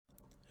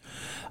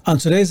On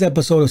today's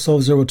episode of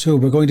Soul Zero 2,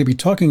 we're going to be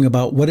talking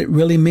about what it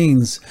really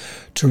means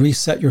to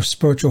reset your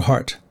spiritual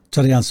heart.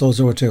 Today on Soul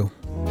Zero 2.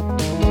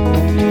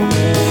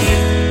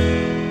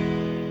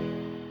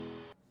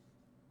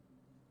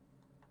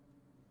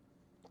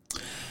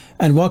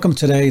 And welcome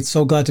today. It's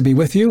so glad to be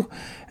with you.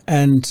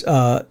 And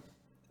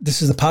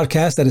this is a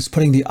podcast that is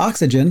putting the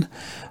oxygen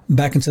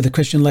back into the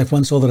Christian life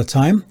one soul at a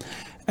time.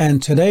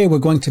 And today we're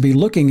going to be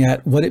looking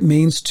at what it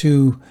means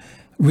to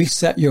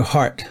reset your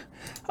heart.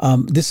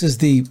 This is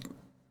the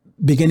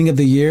beginning of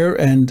the year,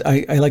 and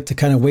I like to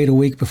kind of wait a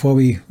week before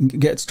we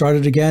get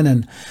started again.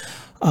 And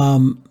I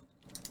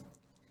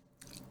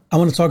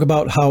want to talk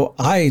about how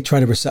I try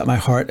to reset my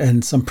heart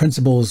and some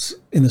principles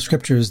in the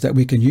scriptures that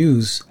we can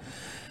use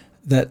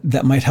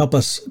that might help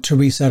us to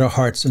reset our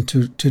hearts and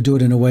to do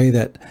it in a way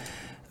that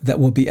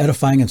will be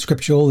edifying and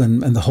scriptural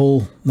and the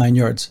whole nine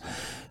yards.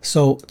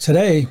 So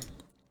today,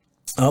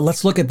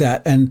 let's look at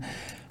that. And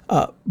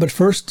but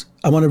first,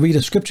 I want to read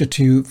a scripture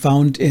to you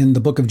found in the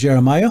book of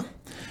Jeremiah.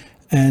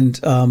 And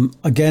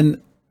again,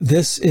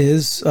 this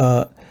is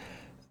called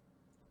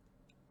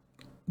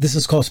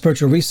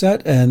Spiritual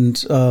Reset. And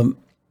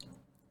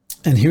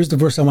here's the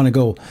verse I want to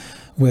go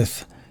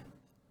with.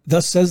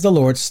 Thus says the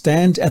Lord,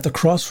 stand at the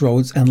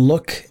crossroads and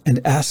look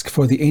and ask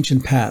for the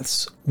ancient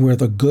paths where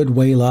the good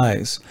way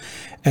lies,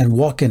 and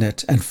walk in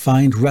it and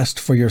find rest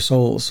for your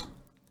souls.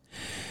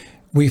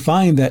 We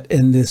find that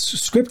in this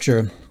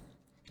scripture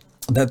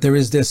that there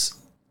is this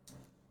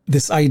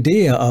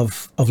idea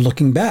of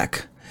looking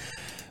back.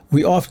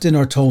 We often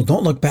are told,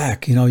 don't look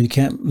back. You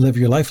can't live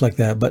your life like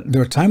that. But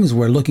there are times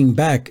where looking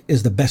back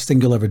is the best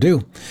thing you'll ever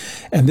do.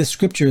 And this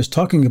scripture is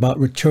talking about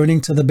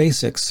returning to the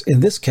basics. In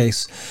this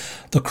case,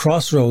 the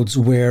crossroads,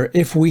 where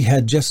if we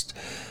had just,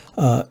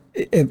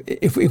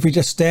 if we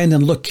just stand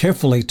and look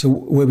carefully to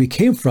where we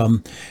came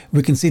from,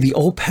 we can see the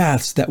old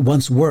paths that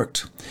once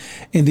worked.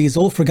 In these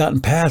old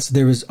forgotten paths,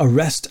 there is a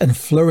rest and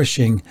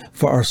flourishing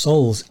for our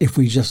souls if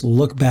we just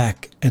look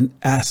back and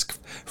ask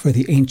for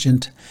the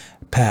ancient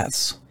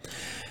paths.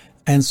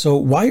 And so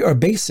why are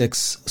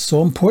basics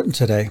so important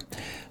today?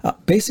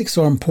 Basics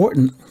are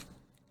important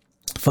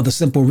for the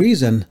simple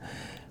reason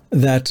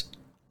that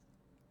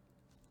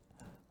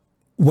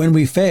when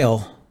we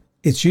fail,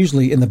 it's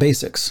usually in the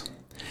basics.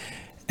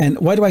 And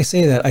why do I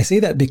say that? I say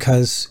that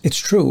because it's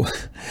true.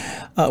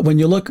 When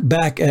you look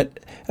back at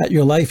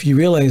your life, you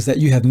realize that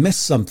you have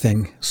missed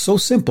something so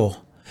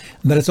simple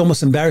that it's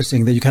almost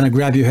embarrassing that you kind of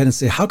grab your head and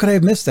say, how could I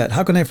have missed that?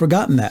 How could I have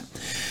forgotten that?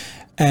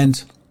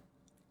 And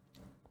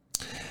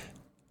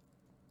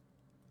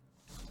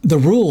the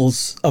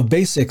rules of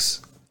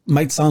basics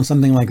might sound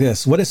something like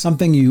this. What is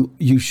something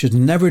you should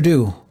never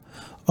do?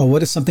 Or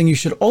what is something you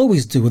should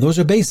always do? Those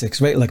are basics,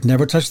 right? Like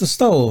never touch the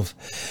stove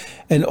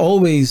and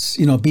always,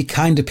 be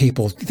kind to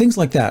people, things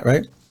like that,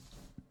 right?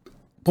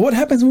 But what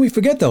happens when we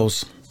forget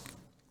those?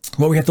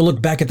 Well, we have to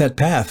look back at that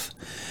path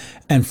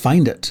and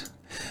find it.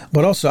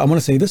 But also, I want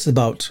to say this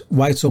about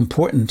why it's so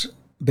important,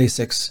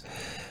 basics,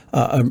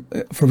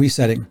 for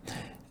resetting.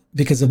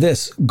 Because of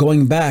this,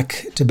 going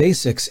back to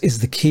basics is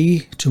the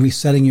key to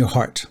resetting your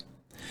heart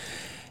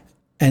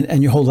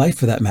and your whole life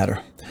for that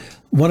matter.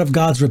 One of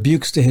God's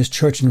rebukes to his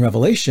church in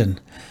Revelation,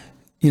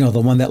 the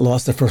one that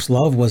lost their first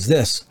love, was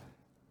this: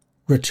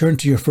 return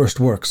to your first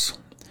works.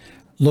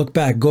 Look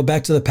back, go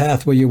back to the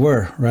path where you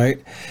were,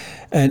 right?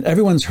 And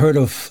everyone's heard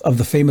of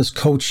the famous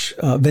coach,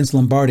 Vince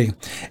Lombardi.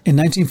 In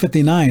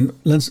 1959,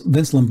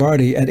 Vince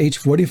Lombardi, at age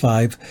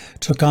 45,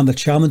 took on the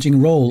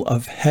challenging role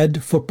of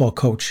head football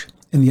coach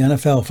in the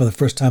NFL for the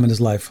first time in his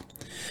life.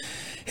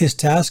 His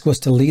task was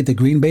to lead the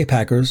Green Bay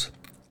Packers,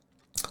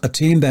 a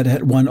team that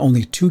had won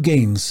only 2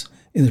 games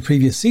in the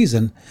previous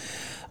season.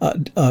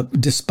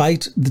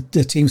 Despite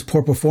the team's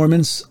poor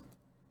performance,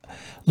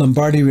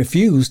 Lombardi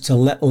refused to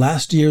let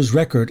last year's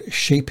record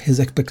shape his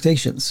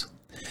expectations.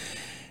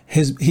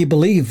 He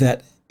believed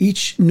that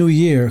each new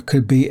year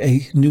could be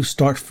a new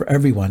start for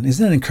everyone.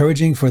 Isn't that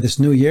encouraging for this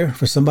new year,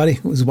 for somebody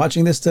who's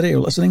watching this today or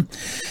listening?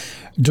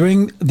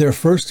 During their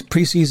first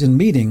preseason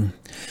meeting,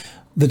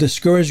 the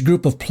discouraged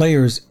group of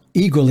players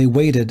eagerly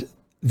waited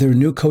their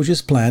new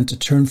coach's plan to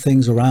turn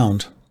things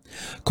around.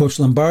 Coach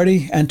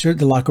Lombardi entered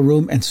the locker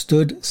room and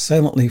stood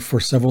silently for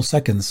several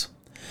seconds.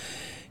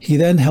 He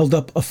then held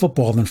up a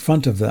football in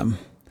front of them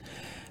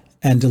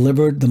and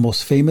delivered the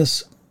most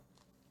famous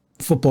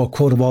football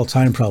quote of all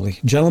time, probably.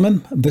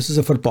 Gentlemen, this is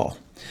a football.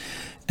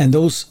 And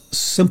those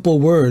simple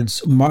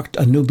words marked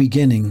a new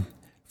beginning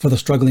for the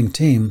struggling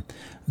team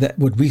that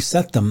would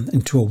reset them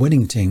into a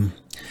winning team.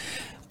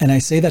 And I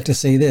say that to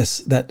say this,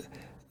 that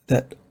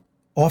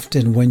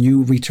often when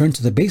you return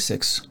to the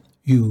basics,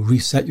 you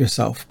reset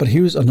yourself. But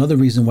here's another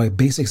reason why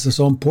basics are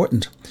so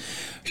important.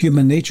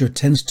 Human nature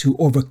tends to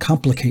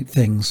overcomplicate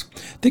things.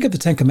 Think of the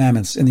 10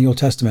 Commandments in the Old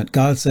Testament.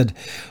 God said,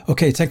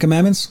 okay, 10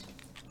 Commandments,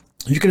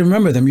 you can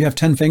remember them. You have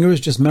 10 fingers,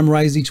 just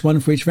memorize each one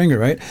for each finger,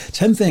 right?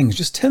 10 things,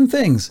 just 10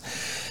 things.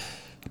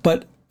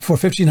 But for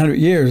 1,500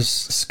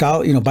 years,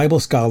 Bible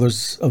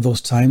scholars of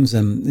those times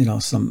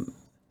and, some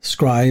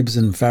scribes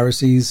and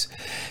Pharisees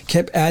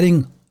kept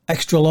adding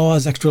extra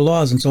laws.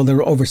 And so there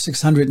were over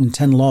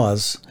 610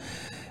 laws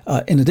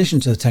in addition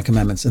to the Ten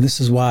Commandments. And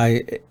this is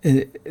why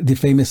the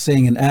famous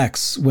saying in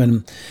Acts,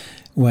 when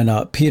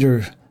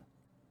Peter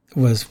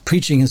was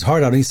preaching his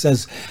heart out, he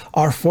says,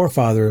 our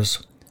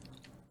forefathers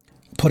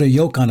put a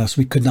yoke on us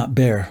we could not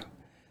bear.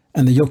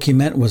 And the yoke he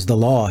meant was the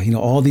law,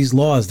 all these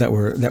laws that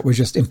were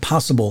just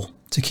impossible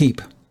to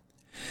keep.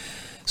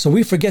 So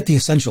we forget the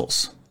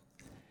essentials.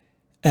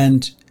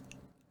 And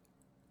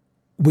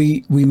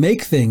we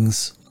make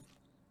things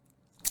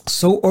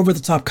so over the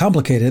top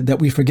complicated that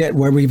we forget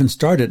where we even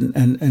started,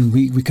 and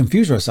we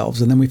confuse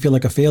ourselves, and then we feel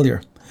like a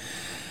failure.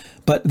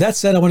 But that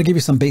said, I want to give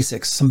you some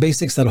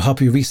basics that'll help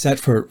you reset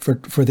for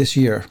this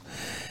year.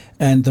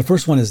 And the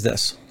first one is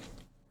this.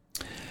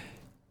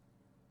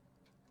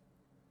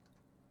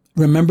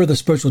 Remember the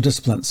spiritual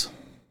disciplines.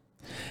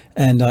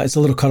 And it's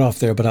a little cut off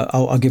there, but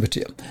I'll give it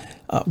to you.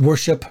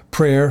 Worship,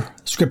 prayer,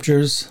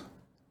 scriptures,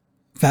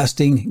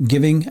 fasting,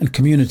 giving, and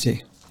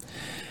community.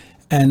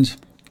 And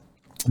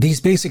these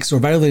basics are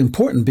vitally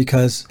important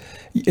because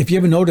if you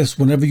ever notice,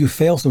 whenever you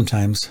fail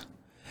sometimes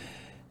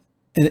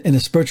in a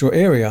spiritual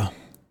area,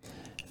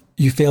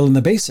 you fail in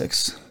the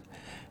basics.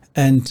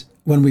 And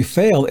when we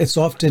fail, it's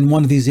often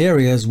one of these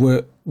areas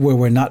where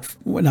we're not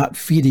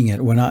feeding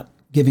it, we're not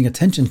giving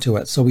attention to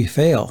it, so we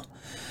fail.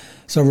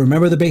 So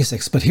remember the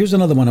basics. But here's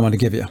another one I want to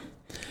give you.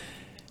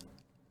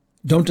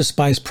 Don't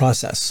despise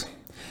process.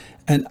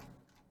 And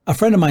a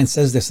friend of mine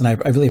says this, and I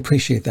really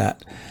appreciate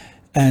that.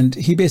 And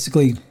he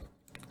basically,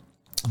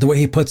 the way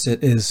he puts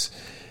it is,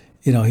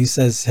 he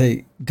says,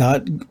 hey,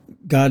 God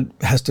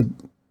has to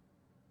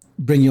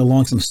bring you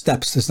along some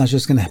steps. It's not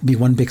just going to be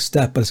one big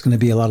step, but it's going to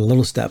be a lot of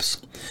little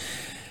steps.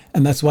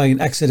 And that's why in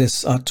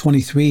Exodus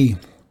 23:30,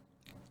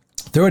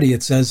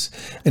 it says,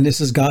 and this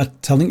is God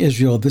telling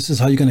Israel, this is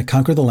how you're going to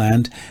conquer the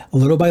land.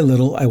 Little by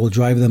little, I will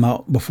drive them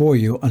out before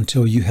you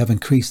until you have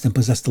increased and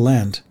possessed the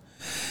land.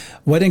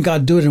 Why didn't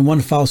God do it in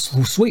one foul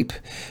sweep?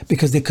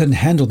 Because they couldn't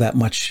handle that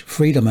much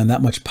freedom and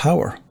that much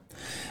power.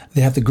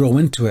 They have to grow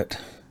into it.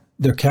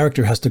 Their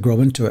character has to grow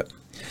into it.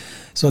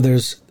 So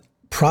there's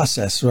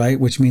process, right?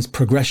 Which means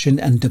progression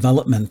and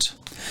development.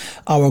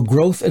 Our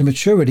growth and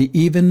maturity,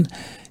 even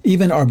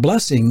our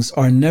blessings,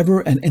 are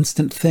never an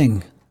instant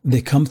thing.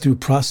 They come through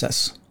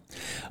process.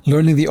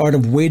 Learning the art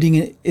of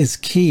waiting is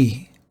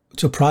key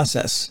to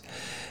process,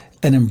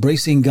 and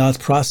embracing God's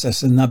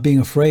process and not being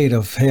afraid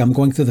of, hey, I'm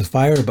going through the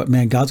fire, but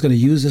man, God's going to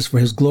use this for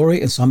his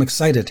glory, and so I'm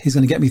excited. He's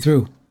going to get me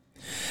through.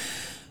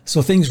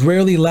 So things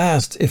rarely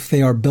last if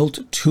they are built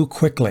too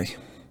quickly.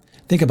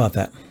 Think about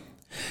that.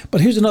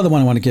 But here's another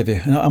one I want to give you.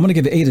 And I'm going to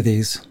give you 8 of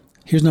these.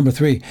 Here's number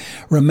 3.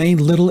 Remain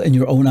little in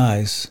your own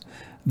eyes.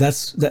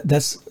 That's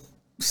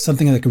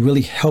something that could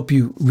really help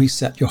you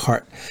reset your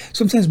heart.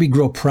 Sometimes we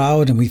grow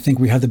proud and we think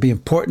we have to be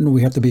important,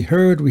 we have to be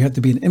heard, we have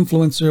to be an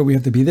influencer, we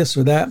have to be this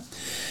or that,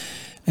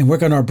 and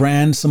work on our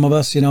brand, some of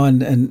us,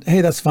 and hey,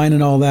 that's fine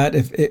and all that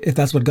if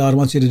that's what God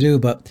wants you to do,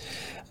 but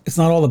it's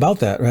not all about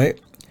that, right?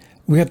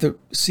 We have to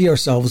see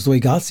ourselves the way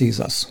God sees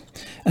us.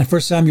 And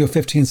 1 Samuel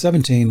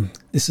 15:17,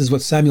 this is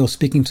what Samuel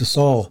speaking to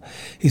Saul.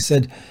 He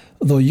said,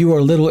 though you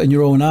are little in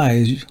your own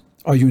eyes,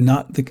 are you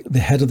not the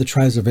head of the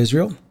tribes of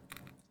Israel?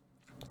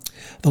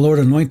 The Lord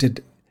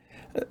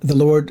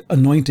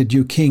anointed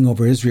you king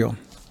over Israel.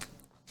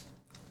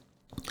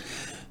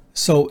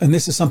 So, and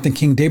this is something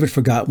King David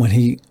forgot when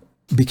he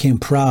became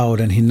proud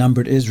and he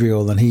numbered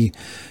Israel and he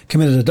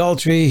committed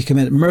adultery, he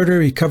committed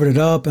murder, he covered it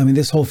up. I mean,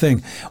 this whole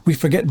thing. We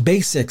forget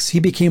basics.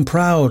 He became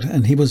proud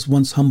and he was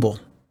once humble.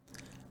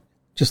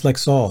 Just like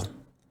Saul.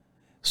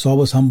 Saul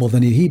was humble,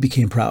 then he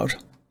became proud.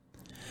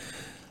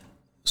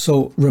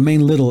 So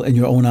remain little in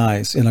your own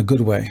eyes in a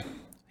good way.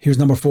 Here's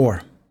number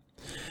 4.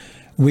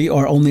 We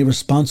are only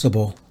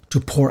responsible to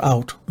pour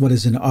out what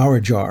is in our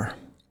jar.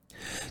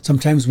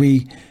 Sometimes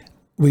we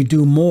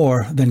do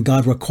more than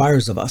God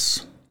requires of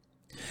us.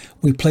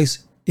 We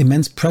place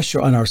immense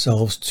pressure on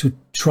ourselves to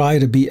try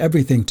to be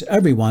everything to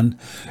everyone,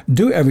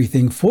 do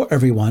everything for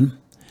everyone,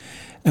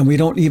 and we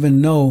don't even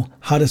know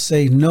how to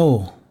say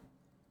no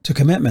to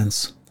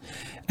commitments,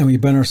 and we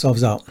burn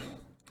ourselves out.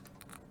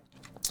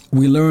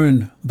 We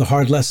learn the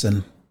hard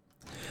lesson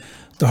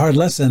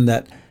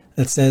that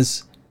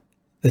says,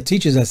 that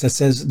teaches us, that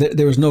says that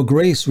there is no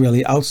grace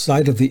really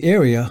outside of the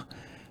area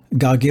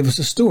God gave us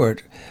a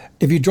steward.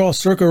 If you draw a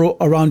circle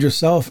around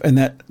yourself and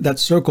that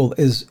circle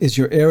is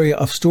your area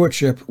of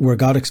stewardship where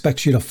God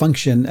expects you to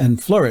function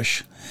and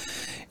flourish,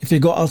 if you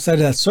go outside of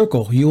that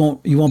circle, you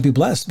won't be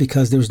blessed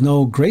because there's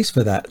no grace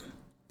for that.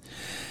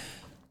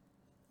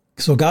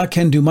 So God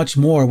can do much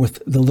more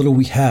with the little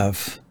we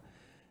have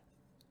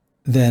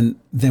than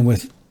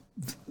with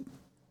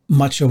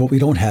much of what we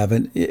don't have.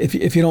 And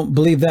if you don't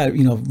believe that,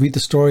 read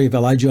the story of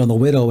Elijah and the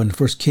widow in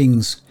 1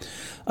 Kings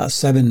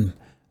 7,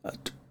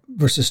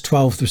 verses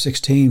 12 through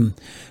 16,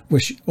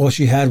 which all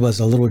she had was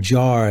a little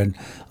jar and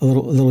a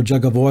little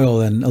jug of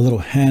oil and a little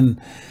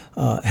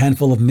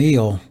handful of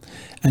meal.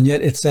 And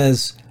yet it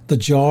says the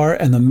jar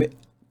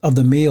of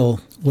the meal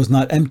was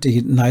not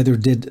empty, neither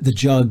did the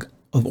jug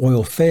of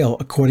oil fail,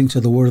 according to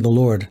the word of the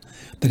Lord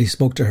that he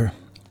spoke to her.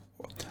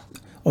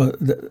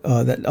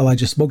 that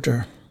Elijah spoke to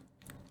her.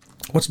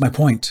 What's my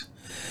point?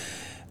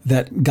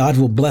 That God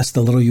will bless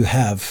the little you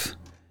have.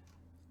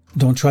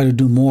 Don't try to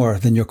do more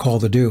than you're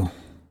called to do.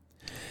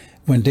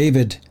 When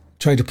David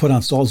tried to put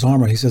on Saul's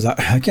armor, he says,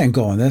 I can't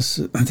go on this.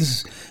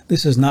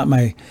 This is not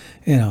my,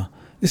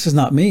 this is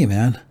not me,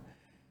 man.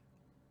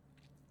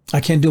 I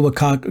can't do what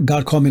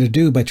God called me to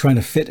do by trying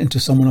to fit into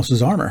someone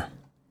else's armor.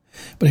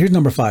 But here's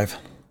number 5.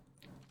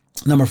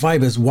 Number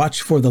 5 is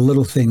watch for the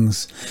little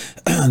things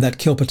that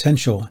kill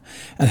potential.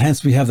 And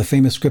hence we have the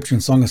famous scripture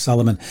in Song of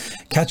Solomon,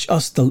 catch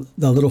us the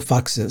little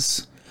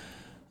foxes.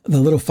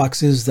 The little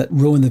foxes that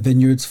ruin the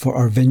vineyards, for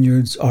our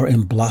vineyards are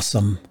in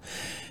blossom.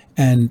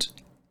 And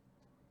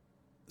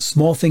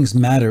small things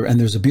matter. And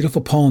there's a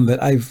beautiful poem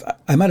that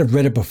I might have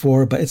read it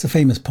before, but it's a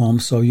famous poem,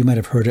 so you might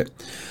have heard it.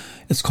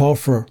 It's called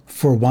For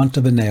Want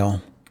of a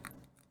Nail.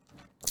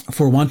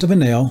 For want of a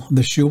nail,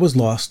 the shoe was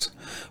lost.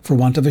 For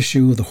want of a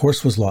shoe, the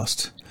horse was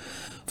lost.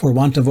 For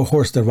want of a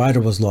horse, the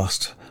rider was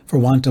lost. For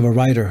want of a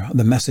rider,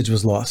 the message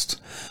was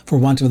lost. For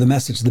want of the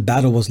message, the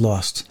battle was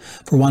lost.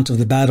 For want of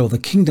the battle, the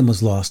kingdom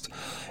was lost.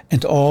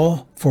 And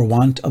all for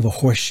want of a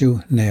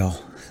horseshoe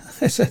nail.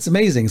 It's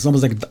amazing. It's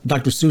almost like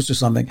Dr. Seuss or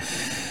something.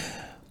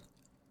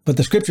 But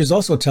the scriptures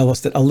also tell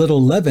us that a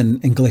little leaven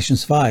in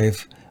Galatians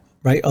 5,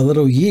 right? A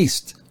little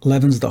yeast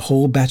leavens the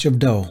whole batch of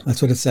dough.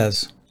 That's what it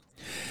says.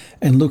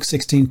 And Luke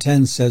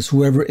 16:10 says,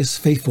 whoever is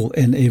faithful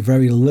in a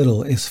very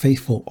little is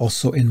faithful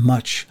also in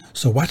much.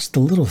 So watch the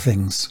little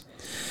things.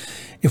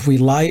 If we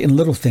lie in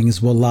little things,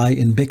 we'll lie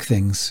in big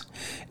things.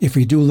 If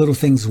we do little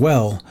things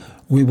well,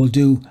 we will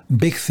do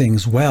big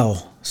things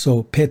well.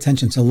 So pay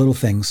attention to little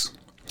things.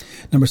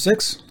 Number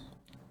 6,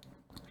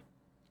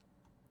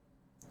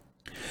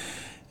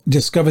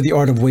 discover the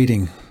art of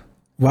waiting.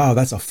 Wow,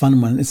 that's a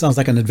fun one. It sounds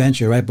like an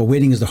adventure, right? But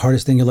waiting is the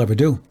hardest thing you'll ever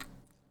do.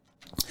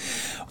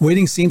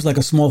 Waiting seems like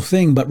a small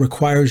thing, but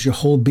requires your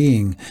whole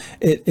being.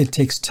 It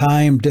takes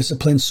time,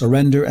 discipline,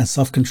 surrender, and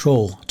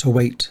self-control to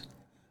wait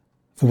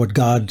for what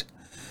God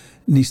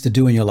needs to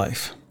do in your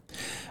life.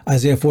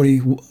 Isaiah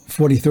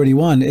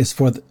 40:31 is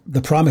for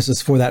the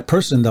promises for that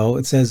person, though.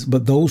 It says,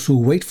 but those who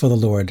wait for the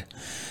Lord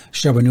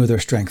shall renew their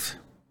strength.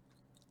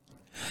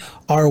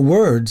 Our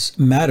words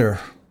matter.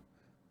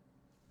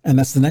 And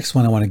that's the next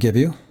one I want to give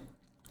you.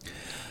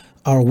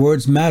 Our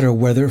words matter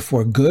whether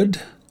for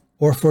good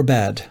or for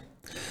bad.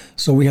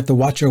 So we have to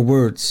watch our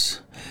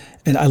words.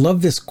 And I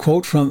love this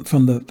quote from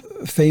the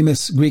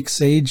famous Greek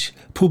sage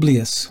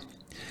Publius.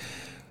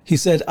 He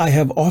said, I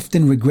have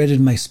often regretted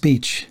my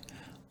speech,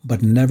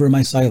 but never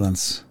my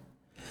silence.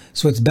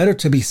 So it's better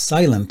to be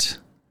silent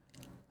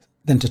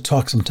than to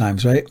talk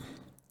sometimes, right?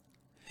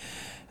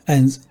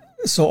 And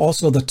so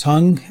also the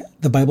tongue,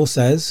 the Bible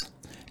says,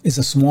 is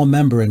a small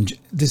member. And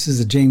this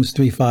is James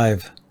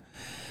 3:5.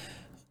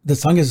 The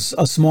tongue is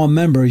a small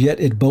member, yet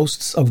it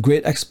boasts of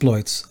great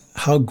exploits.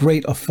 How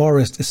great a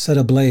forest is set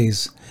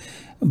ablaze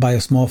by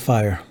a small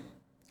fire.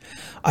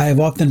 I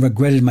have often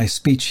regretted my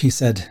speech, he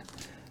said.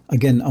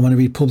 Again, I want to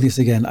read Publius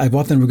again. I've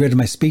often regretted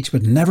my speech,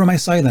 but never my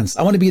silence.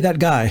 I want to be that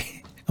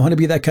guy. I want to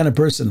be that kind of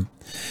person.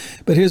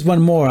 But here's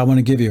one more I want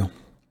to give you.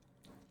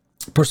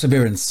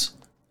 Perseverance.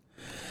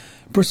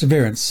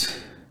 Perseverance.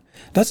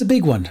 That's a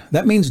big one.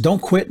 That means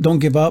don't quit, don't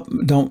give up,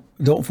 don't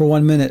for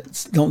 1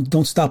 minute,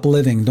 don't stop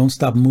living, don't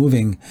stop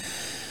moving.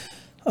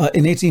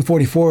 In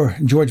 1844,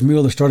 George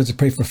Mueller started to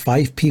pray for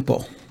 5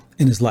 people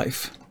in his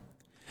life.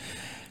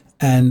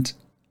 And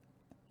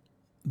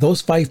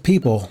those 5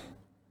 people,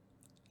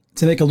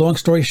 to make a long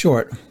story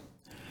short,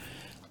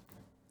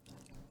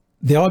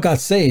 they all got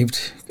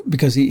saved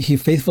because he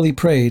faithfully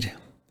prayed.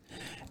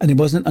 And it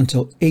wasn't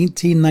until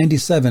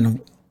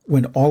 1897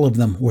 when all of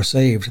them were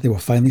saved. They were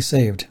finally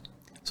saved.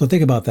 So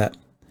think about that.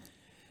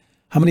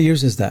 How many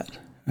years is that,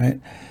 right?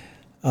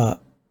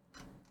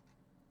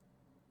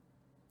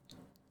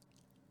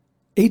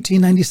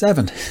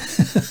 1897.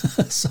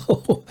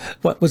 So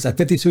what was that,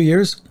 52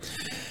 years?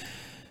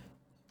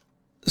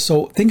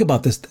 So think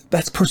about this.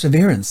 That's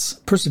perseverance.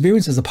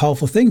 Perseverance is a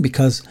powerful thing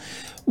because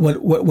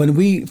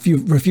if you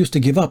refuse to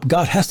give up,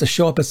 God has to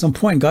show up at some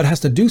point. God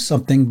has to do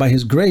something by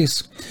his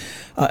grace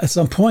at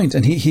some point,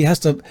 and he has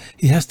to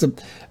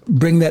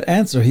bring that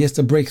answer. He has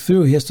to break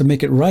through. He has to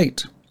make it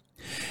right.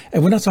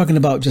 And we're not talking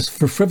about just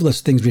for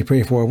frivolous things we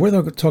pray for.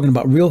 We're talking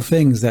about real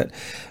things that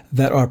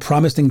are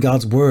promised in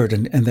God's word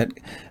and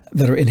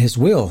that are in his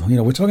will.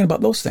 We're talking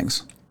about those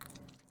things.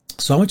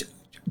 So I want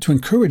to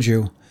encourage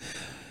you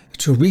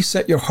to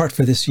reset your heart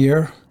for this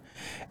year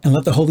and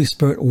let the Holy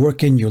Spirit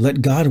work in you.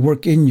 Let God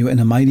work in you in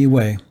a mighty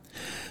way.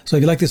 So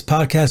if you like this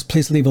podcast,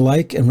 please leave a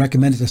like and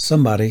recommend it to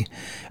somebody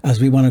as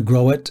we want to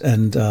grow it.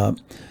 And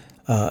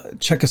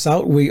check us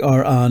out. We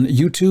are on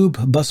YouTube,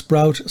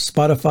 Buzzsprout,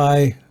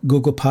 Spotify,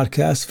 Google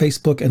Podcasts,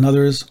 Facebook, and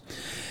others.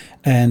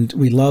 And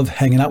we love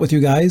hanging out with you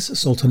guys.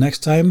 So till next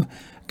time,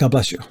 God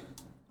bless you.